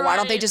can do it, why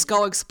don't they just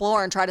go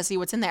explore and try to see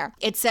what's in there?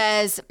 It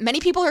says,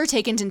 many people who are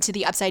taken into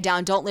the Upside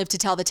Down don't live to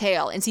tell the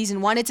tale. In season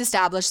 1, it's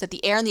established that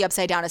the air in the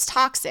Upside Down is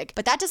toxic,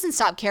 but that doesn't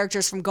stop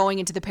characters from going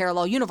into the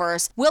parallel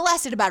universe. Will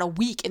lasted about a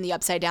week in the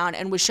Upside Down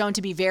and was shown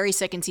to be very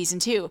sick in season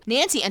 2.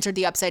 Nancy entered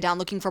the Upside Down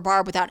looking for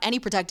Barb without any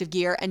protective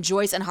gear, and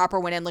Joyce and Hopper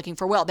went in looking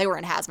for Will. They were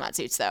in hazmat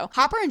suits, though.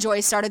 Hopper and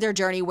Joyce started their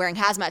journey wearing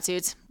hazmat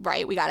suits,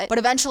 right, we got it. But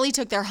eventually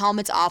took their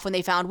helmets off when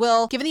they found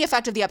Will. Given the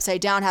effect of the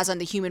Upside Down has on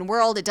the human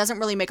world, it doesn't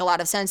really make a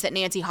lot of sense that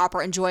Nancy,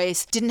 Hopper, and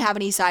Joyce didn't have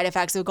any side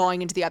effects of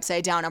going into the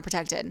Upside Down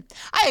unprotected.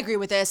 I agree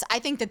with this. I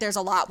think that there's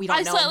a lot we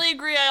don't know. I slightly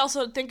agree. I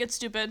also think it's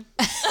stupid.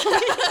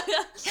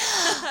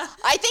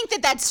 I think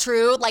that that's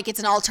true. Like, it's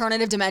an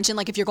alternative dimension.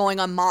 Like, if you're going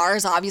on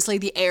Mars, obviously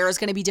the air is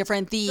going to be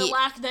different. The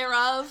lack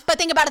thereof. But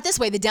think about it this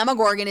way. The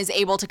Demogorgon is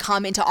able to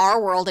come into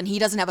our world and he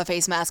doesn't have a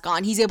face mask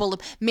on. He's able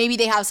to, maybe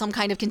they have some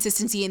kind of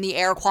consistency in the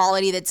air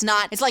quality that's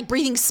not, it's like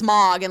breathing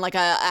smog in like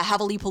a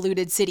heavily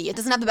polluted city. It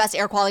doesn't have the best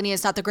air quality,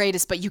 it's not the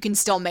greatest, but you can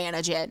still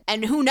manage it.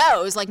 And who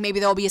knows, like maybe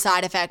there'll be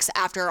side effects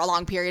after a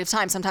long period of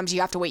time. Sometimes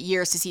you have to wait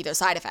years to see those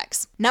side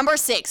effects. Number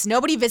 6,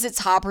 nobody visits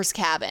Hopper's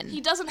cabin.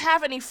 He doesn't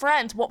have any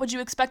friends. What would you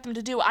expect him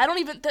to do? I don't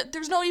even,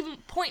 there's no even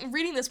point in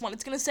reading this one.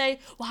 It's going to say,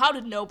 well, how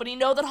did nobody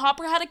know that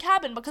Hopper had a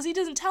cabin? Because he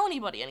doesn't tell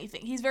anybody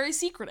anything. He's very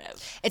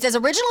secretive. It says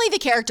originally the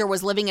character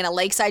was living in a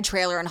lakeside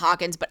trailer in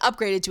Hawkins, but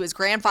upgraded to his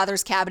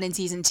grandfather's cabin in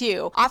season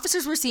 2.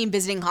 Officers were seen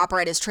visiting Hopper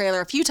at his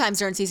trailer a few times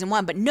during season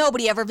 1, but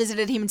nobody ever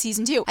visited him in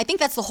season 2. I think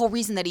that's the whole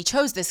reason that he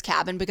chose this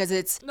cabin, because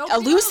it's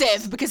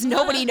elusive, because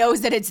nobody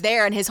knows that it's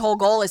there, and his whole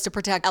goal is to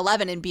protect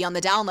 11 and be on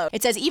the download.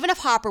 It says even if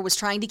Hopper was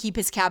trying to keep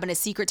his cabin a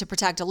secret to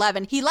protect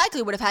 11, he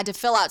likely would have had to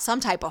fill out some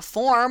type of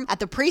form at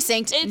the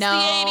precinct. It's the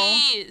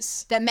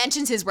 80s. That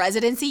mentions his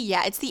residency.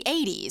 Yeah, it's the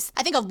 80s.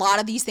 I think a lot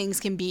of these things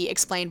can be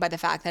explained by the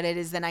fact that it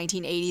is the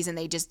 1980s and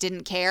they just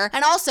didn't care.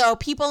 And also,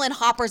 people in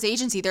Hopper's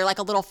agency, they're like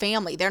a little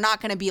family. They're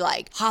not going to be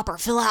like, Hopper,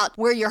 fill out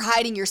where you're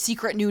hiding your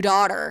secret new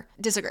daughter.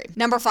 Disagree.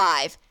 Number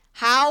 5.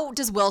 How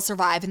does Will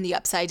survive in the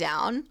Upside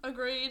Down?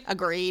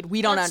 Agreed.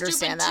 We don't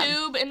understand that. The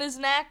tube in his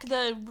neck,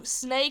 the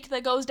snake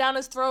that goes down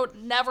his throat,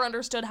 never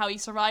understood how he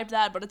survived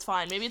that, but it's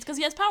fine. Maybe it's because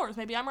he has powers.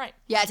 Maybe I'm right.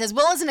 Yeah, it says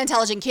Will is an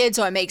intelligent kid,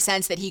 so it makes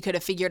sense that he could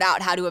have figured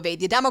out how to evade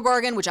the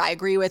Demogorgon, which I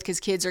agree with because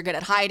kids are good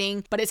at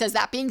hiding. But it says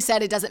that being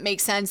said, it doesn't make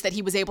sense that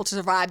he was able to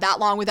survive that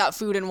long without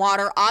food and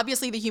water.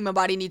 Obviously, the human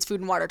body needs food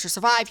and water to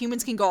survive.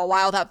 Humans can go a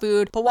while without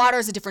food, but water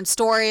is a different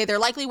story. There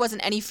likely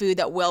wasn't any food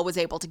that Will was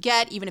able to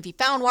get. Even if he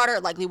found water,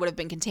 it likely would have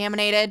been contaminated.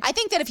 I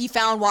think that if he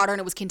found water and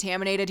it was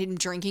contaminated, him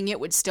drinking it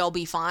would still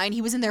be fine.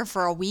 He was in there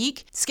for a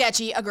week.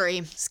 Sketchy,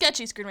 agree.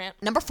 Sketchy, Screen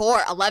Rant. Number 4,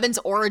 11's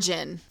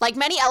origin. Like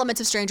many elements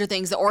of Stranger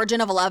Things, the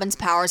origin of 11's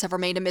powers have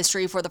remained a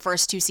mystery for the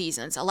first 2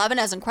 seasons. 11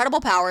 has incredible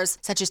powers,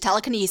 such as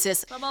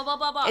telekinesis.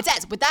 It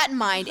says, with that in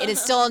mind, it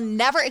is still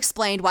never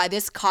explained why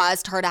this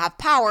caused her to have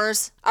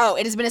powers. Oh,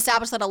 it has been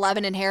established that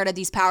 11 inherited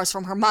these powers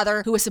from her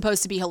mother, who was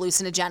supposed to be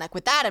hallucinogenic.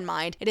 With that in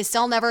mind, it is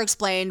still never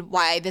explained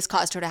why this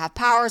caused her to have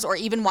powers, or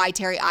even why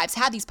Terry Ives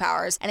had these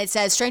powers. And it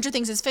says Stranger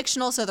Things is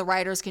fictional, so the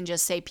writers can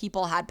just say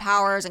people had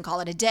powers and call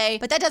it a day,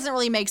 but that doesn't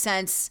really make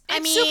sense.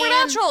 It's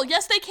supernatural.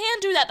 Yes, they can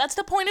do that. That's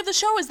the point of the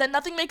show, is that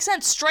nothing makes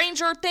sense.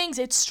 Stranger Things,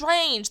 it's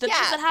strange. The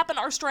things that happen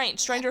are strange.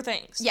 Stranger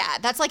Things. Yeah,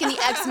 that's like in the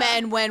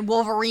X-Men when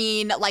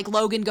Wolverine, like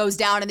Logan goes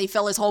down and they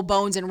fill his whole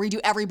bones and redo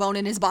every bone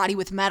in his body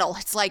with metal.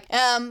 It's like,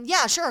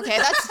 yeah, sure, okay,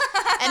 that's...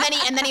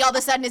 and then he all of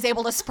a sudden is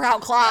able to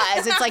sprout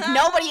claws. It's like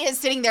nobody is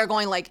sitting there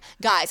going like,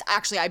 guys,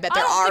 actually, I bet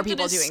there are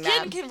people doing that.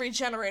 His skin can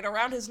regenerate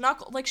around his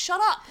knuckle. Like,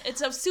 shut up. It's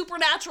a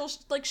supernatural,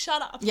 like,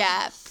 shut up.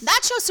 Yeah, that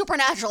show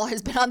Supernatural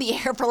has been on the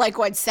air for like,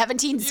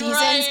 17 seasons?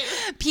 Right.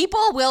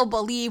 People will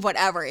believe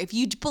whatever. If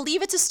you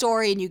believe it's a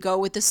story and you go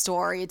with the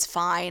story, it's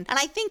fine. And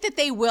I think that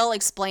they will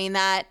explain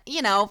that,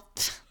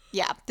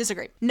 Yeah,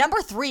 disagree.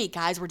 Number 3,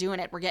 guys, we're doing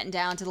it. We're getting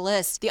down to the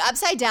list. The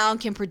Upside Down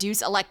can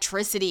produce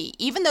electricity.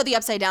 Even though the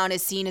Upside Down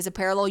is seen as a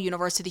parallel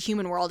universe to the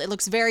human world, it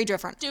looks very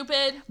different.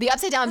 Stupid. The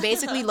Upside Down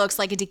basically looks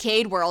like a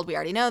decayed world. We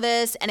already know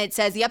this. And it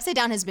says the Upside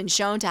Down has been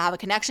shown to have a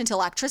connection to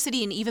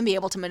electricity and even be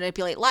able to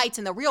manipulate lights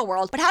in the real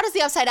world. But how does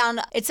the Upside Down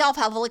itself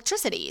have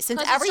electricity? Because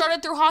it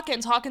started through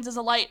Hawkins. Hawkins is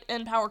a light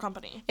and power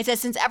company. It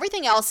says since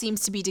everything else seems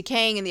to be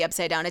decaying in the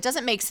Upside Down, it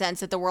doesn't make sense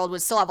that the world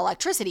would still have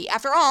electricity.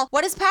 After all,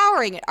 what is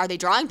powering it? Are they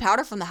drawing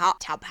powder from the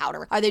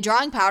powder? Are they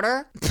drawing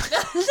powder?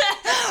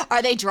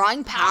 Are they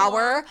drawing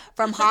power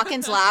from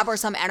Hawkins' lab or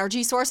some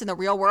energy source in the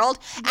real world?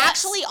 Yes.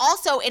 Actually,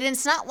 also,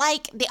 it's not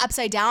like the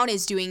Upside Down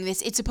is doing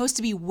this. It's supposed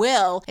to be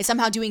Will is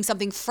somehow doing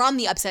something from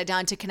the Upside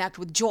Down to connect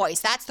with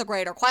Joyce. That's the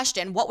greater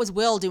question. What was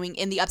Will doing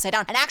in the Upside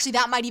Down? And actually,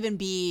 that might even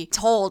be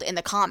told in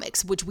the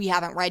comics, which we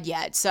haven't read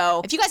yet.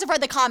 So if you guys have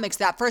read the comics,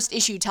 that first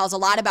issue tells a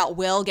lot about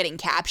Will getting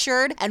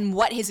captured and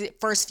what his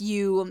first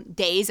few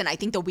days and I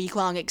think the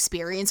week-long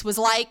experience was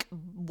like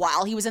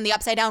while he was in the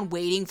Upside Down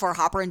waiting for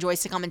Hopper and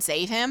Joyce to come and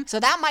save him. So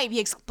that might be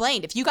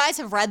explained. If you guys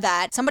have read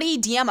that, somebody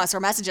DM us or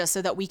message us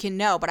so that we can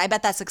know, but I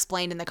bet that's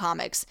explained in the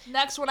comics.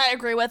 Next one I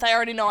agree with. I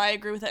already know I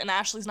agree with it, and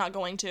Ashley's not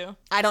going to.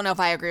 I don't know if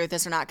I agree with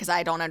this or not because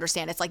I don't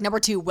understand. It's like number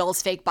 2,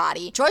 Will's fake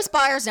body. Joyce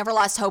Byers never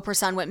lost hope her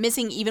son went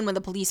missing even when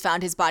the police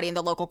found his body in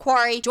the local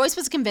quarry. Joyce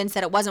was convinced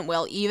that it wasn't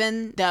Will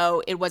even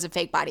though it was a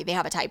fake body. They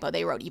have a typo.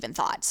 They wrote even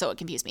thought, so it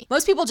confused me.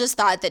 Most people just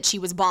thought that she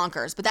was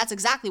bonkers, but that's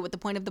exactly what the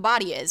point of the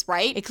body is,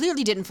 right? It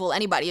clearly didn't fool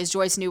anybody. body, as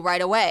Joyce knew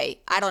right away.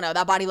 I don't know,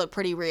 that body looked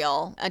pretty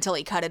real until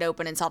he cut it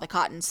open and saw the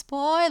cotton.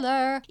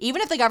 Spoiler.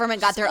 Even if the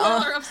government got their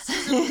own... Spoiler of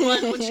season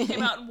 1, which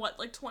came out in,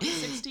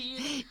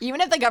 2016?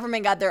 Even if the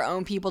government got their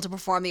own people to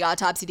perform the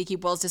autopsy to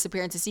keep Will's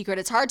disappearance a secret,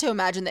 it's hard to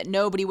imagine that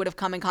nobody would have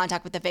come in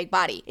contact with the fake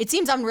body. It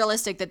seems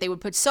unrealistic that they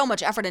would put so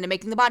much effort into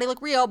making the body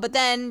look real, but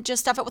then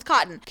just stuff it with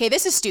cotton. Okay,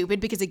 this is stupid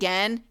because,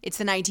 again, it's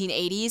the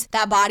 1980s.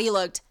 That body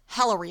looked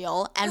hella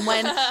real, and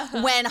when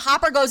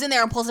Hopper goes in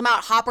there and pulls him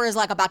out, Hopper is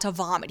like about to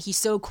vomit. He's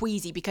so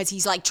queasy because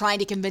he's like trying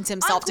to convince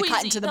himself to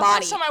cut into the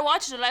body. The first time I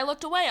watched it, I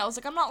looked away. I was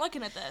like, I'm not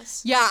looking at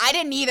this. Yeah, I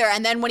didn't either.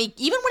 And then when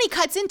he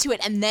cuts into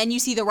it and then you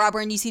see the rubber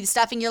and you see the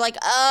stuffing, you're like,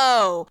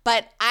 oh.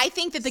 But I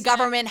think that the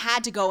government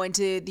had to go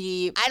into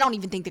I don't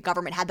even think the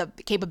government had the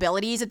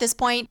capabilities at this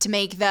point to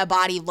make the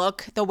body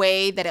look the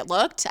way that it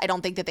looked. I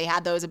don't think that they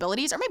had those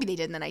abilities, or maybe they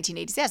did in the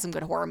 1980s. They had some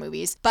good horror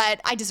movies,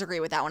 but I disagree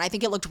with that one. I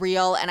think it looked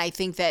real, and I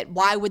think that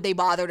why would they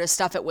bother to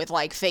stuff it with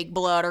like fake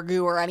blood or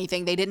goo or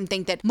anything? They didn't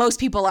think that most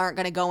people aren't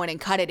going to go in and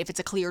cut it if it's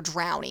a clear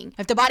drowning.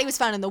 If the body was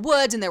found in the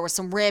woods and there were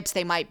some rips,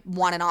 they might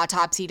want an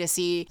autopsy to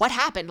see what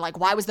happened. Like,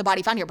 why was the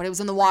body found here? But it was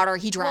in the water.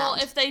 He drowned.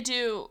 Well, if they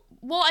do...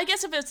 Well, I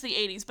guess if it's the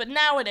 80s, but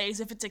nowadays,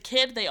 if it's a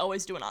kid, they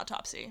always do an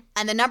autopsy.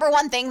 And the number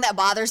one thing that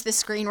bothers this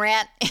Screen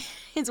Rant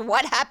is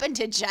what happened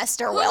to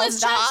Chester, Will's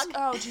dog.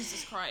 Oh,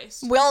 Jesus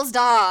Christ. Will's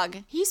dog.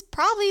 He's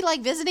probably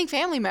like visiting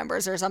family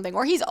members or something,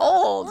 or he's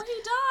old. Or he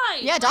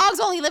died. Yeah,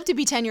 dogs only live to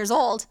be 10 years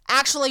old.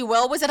 Actually,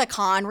 Will was at a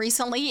con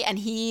recently, and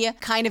he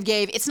kind of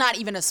gave, it's not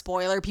even a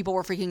spoiler, people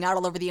were freaking out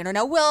all over the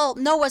internet.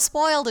 Noah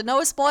spoiled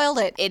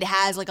it. It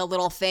has like a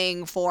little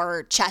thing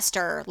for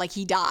Chester, like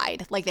he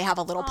died. Like they have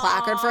a little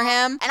placard for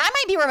him. And I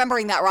might be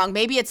remembering that wrong.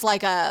 Maybe it's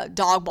like a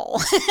dog bowl.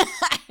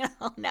 I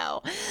don't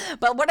know.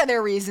 But what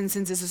other reasons,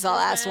 since this is the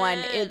last one?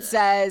 It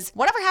says,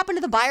 whatever happened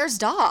to the buyer's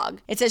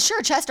dog? It says,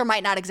 sure, Chester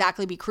might not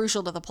exactly be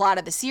crucial to the plot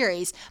of the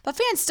series, but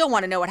fans still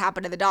want to know what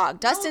happened to the dog.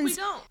 Dustin's...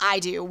 No, we don't. I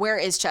do. Where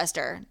is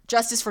Chester?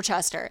 Justice for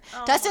Chester.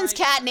 Dustin's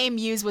cat named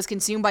Muse was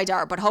consumed by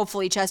Dart, but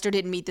hopefully Chester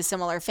didn't meet the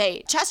similar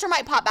fate. Chester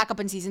might pop back up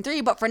in season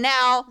 3, but for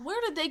now... Where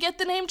did they get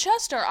the name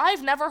Chester?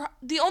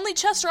 The only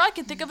Chester I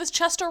can think of is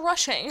Chester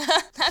Rushing.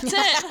 That's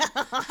it.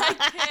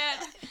 I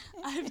can't...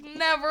 I've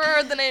never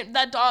heard the name,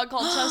 that dog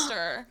called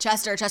Chester.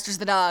 Chester's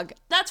the dog.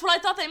 That's what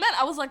I thought they meant.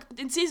 I was like,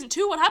 in season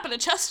 2, what happened to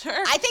Chester?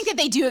 I think that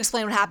they do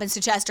explain what happens to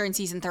Chester in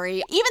season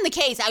 3. Even the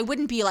case, I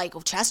wouldn't be like,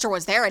 oh, Chester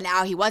was there and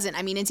now he wasn't.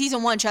 I mean, in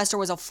season 1, Chester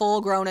was a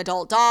full-grown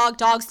adult dog.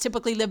 Dogs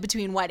typically live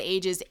between,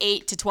 ages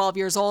 8 to 12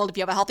 years old. If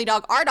you have a healthy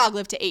dog, our dog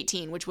lived to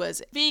 18, which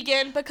was...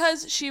 vegan,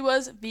 because she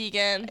was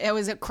vegan. It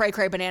was a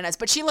cray-cray bananas,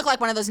 but she looked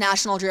like one of those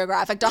National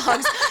Geographic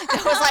dogs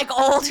that was like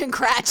old and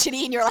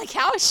crotchety, and you're like,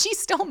 how is she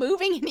still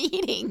moving and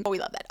eating? Oh, we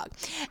love that dog.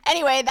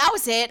 Anyway, that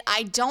was it.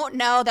 I don't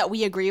know that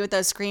we agree with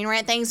those Screen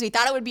Rant things. We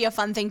thought it would be a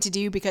fun thing to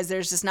do because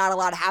there's just not a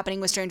lot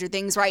happening with Stranger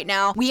Things right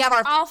now. We have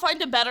I'll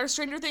find a better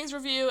Stranger Things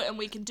review, and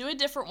we can do a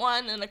different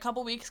one in a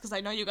couple weeks, because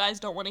I know you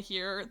guys don't want to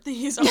hear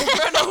these over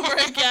and over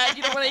again.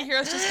 You don't want to hear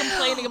us just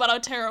complaining about how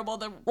terrible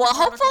the... Well,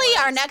 hopefully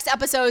our next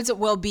episodes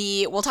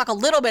we'll talk a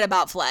little bit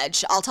about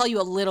Fledge. I'll tell you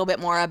a little bit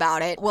more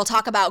about it. We'll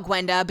talk about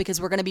Gwenda, because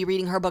we're going to be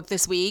reading her book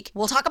this week.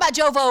 We'll talk about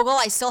Joe Vogel.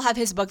 I still have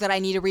his book that I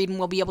need to read, and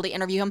we'll be able to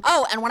interview him.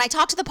 Oh, and when I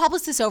talked to the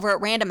publicist over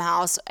at Random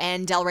House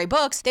and Del Rey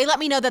Books, they let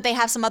me know that they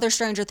have some other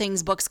Stranger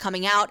Things books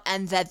coming out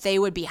and that they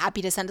would be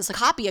happy to send us a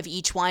copy of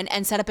each one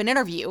and set up an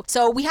interview.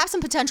 So we have some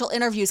potential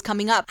interviews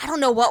coming up. I don't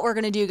know what we're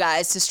going to do,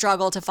 guys, to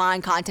struggle to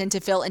find content to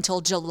fill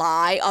until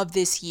July of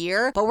this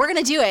year, but we're going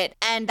to do it.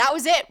 And that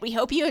was it. We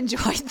hope you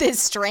enjoyed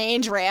this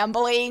strange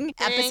rambling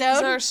episode.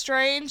 Things are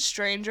strange,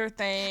 Stranger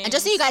Things. And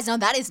just so you guys know,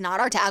 that is not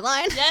our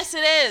tagline. Yes, it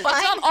is. Fine.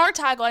 It's not our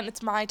tagline,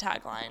 it's my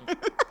tagline.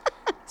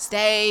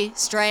 Stay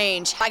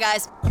strange. Bye,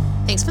 guys.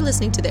 Thanks for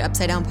listening to the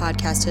Upside Down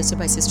podcast hosted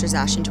by Sisters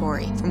Ash and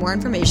Tori. For more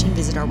information,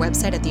 visit our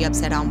website at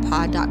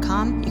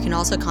theupsidedownpod.com. You can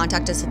also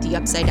contact us at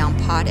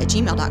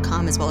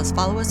theupsidedownpod@gmail.com, as well as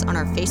follow us on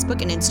our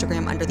Facebook and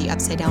Instagram under the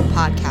Upside Down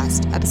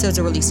Podcast. Episodes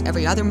are released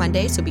every other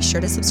Monday, so be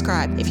sure to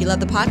subscribe. If you love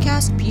the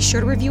podcast, be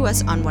sure to review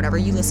us on whatever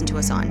you listen to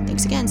us on.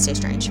 Thanks again. Stay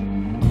strange.